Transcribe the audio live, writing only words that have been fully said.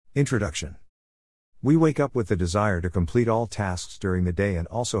Introduction. We wake up with the desire to complete all tasks during the day and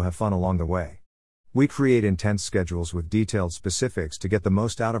also have fun along the way. We create intense schedules with detailed specifics to get the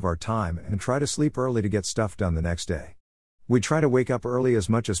most out of our time and try to sleep early to get stuff done the next day. We try to wake up early as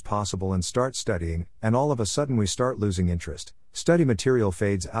much as possible and start studying, and all of a sudden we start losing interest. Study material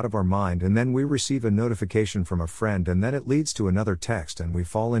fades out of our mind and then we receive a notification from a friend and then it leads to another text and we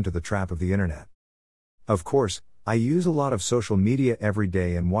fall into the trap of the internet. Of course, I use a lot of social media every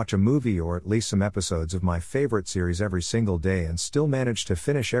day and watch a movie or at least some episodes of my favorite series every single day and still manage to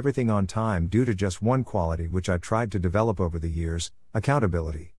finish everything on time due to just one quality which I tried to develop over the years: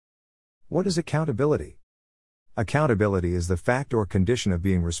 accountability. What is accountability? Accountability is the fact or condition of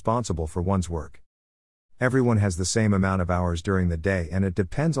being responsible for one's work. Everyone has the same amount of hours during the day and it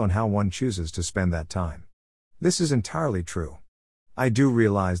depends on how one chooses to spend that time. This is entirely true. I do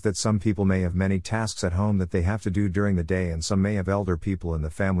realize that some people may have many tasks at home that they have to do during the day and some may have elder people in the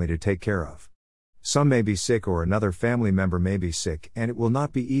family to take care of. Some may be sick or another family member may be sick and it will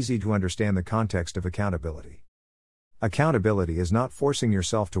not be easy to understand the context of accountability. Accountability is not forcing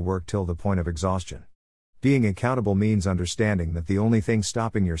yourself to work till the point of exhaustion. Being accountable means understanding that the only thing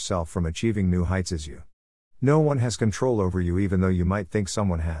stopping yourself from achieving new heights is you. No one has control over you even though you might think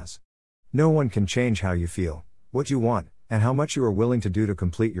someone has. No one can change how you feel, what you want, and how much you are willing to do to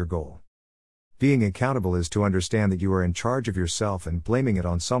complete your goal. Being accountable is to understand that you are in charge of yourself and blaming it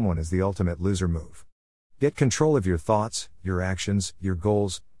on someone is the ultimate loser move. Get control of your thoughts, your actions, your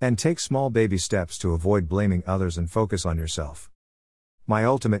goals, and take small baby steps to avoid blaming others and focus on yourself. My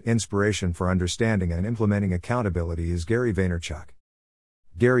ultimate inspiration for understanding and implementing accountability is Gary Vaynerchuk.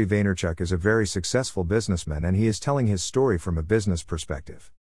 Gary Vaynerchuk is a very successful businessman and he is telling his story from a business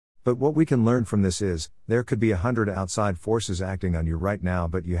perspective. But what we can learn from this is, there could be 100 outside forces acting on you right now,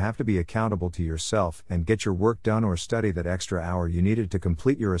 but you have to be accountable to yourself and get your work done or study that extra hour you needed to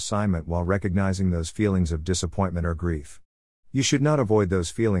complete your assignment while recognizing those feelings of disappointment or grief. You should not avoid those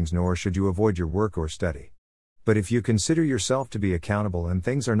feelings nor should you avoid your work or study. But if you consider yourself to be accountable and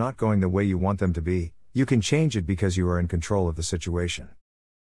things are not going the way you want them to be, you can change it because you are in control of the situation.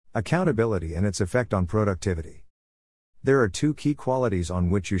 Accountability and its effect on productivity. There are two key qualities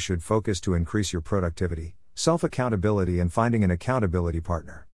on which you should focus to increase your productivity: self-accountability and finding an accountability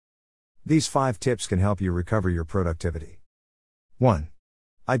partner. These 5 tips can help you recover your productivity. 1.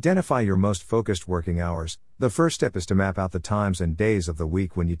 Identify your most focused working hours. The first step is to map out the times and days of the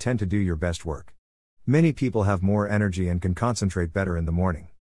week when you tend to do your best work. Many people have more energy and can concentrate better in the morning.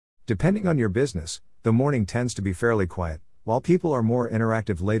 Depending on your business, the morning tends to be fairly quiet, while people are more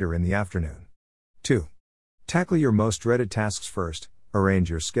interactive later in the afternoon. 2. Tackle your most dreaded tasks first. Arrange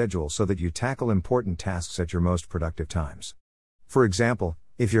your schedule so that you tackle important tasks at your most productive times. For example,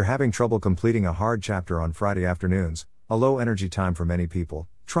 if you're having trouble completing a hard chapter on Friday afternoons, a low energy time for many people,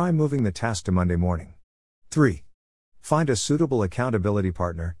 try moving the task to Monday morning. 3. Find a suitable accountability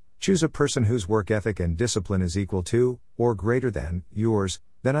partner. Choose a person whose work ethic and discipline is equal to, or greater than, yours,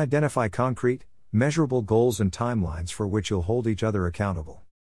 then identify concrete, measurable goals and timelines for which you'll hold each other accountable.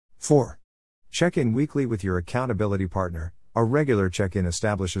 4. Check in weekly with your accountability partner. A regular check-in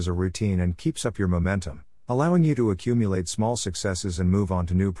establishes a routine and keeps up your momentum, allowing you to accumulate small successes and move on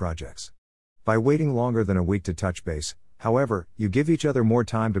to new projects. By waiting longer than a week to touch base, however, you give each other more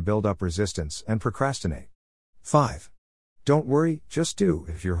time to build up resistance and procrastinate. 5. Don't worry, just do.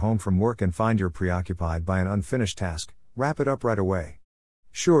 If you're home from work and find you're preoccupied by an unfinished task, wrap it up right away.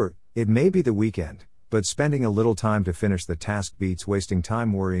 Sure, it may be the weekend, but spending a little time to finish the task beats wasting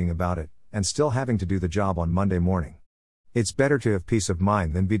time worrying about it, and still having to do the job on Monday morning. It's better to have peace of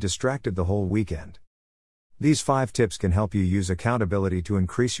mind than be distracted the whole weekend. These 5 tips can help you use accountability to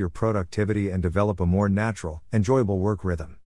increase your productivity and develop a more natural, enjoyable work rhythm.